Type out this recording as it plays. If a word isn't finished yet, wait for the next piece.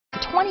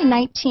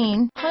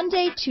2019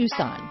 Hyundai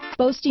Tucson.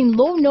 Boasting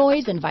low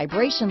noise and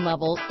vibration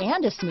levels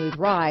and a smooth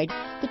ride,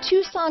 the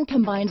Tucson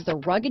combines the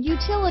rugged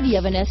utility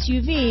of an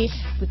SUV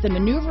with the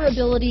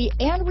maneuverability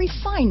and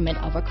refinement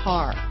of a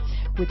car.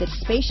 With its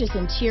spacious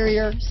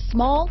interior,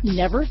 small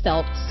never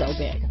felt so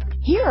big.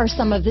 Here are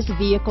some of this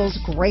vehicle's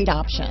great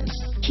options: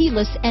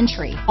 keyless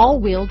entry,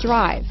 all-wheel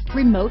drive,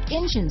 remote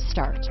engine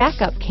start,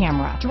 backup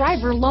camera,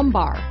 driver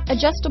lumbar,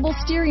 adjustable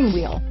steering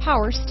wheel,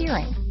 power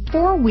steering,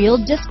 four-wheel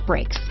disc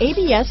brakes,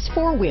 ABS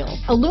four-wheel,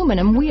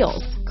 aluminum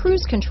wheels,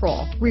 cruise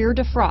control, rear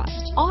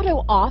defrost,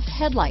 auto-off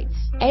headlights,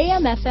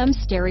 AM/FM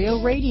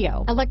stereo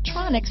radio,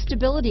 electronic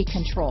stability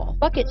control,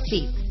 bucket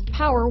seats,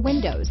 power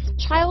windows,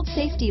 child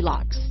safety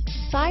locks,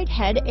 side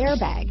head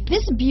airbag.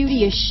 This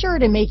beauty is sure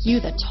to make you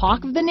the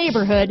talk of the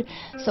neighborhood,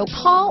 so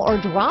call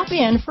or drop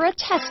in for a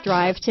test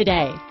drive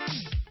today.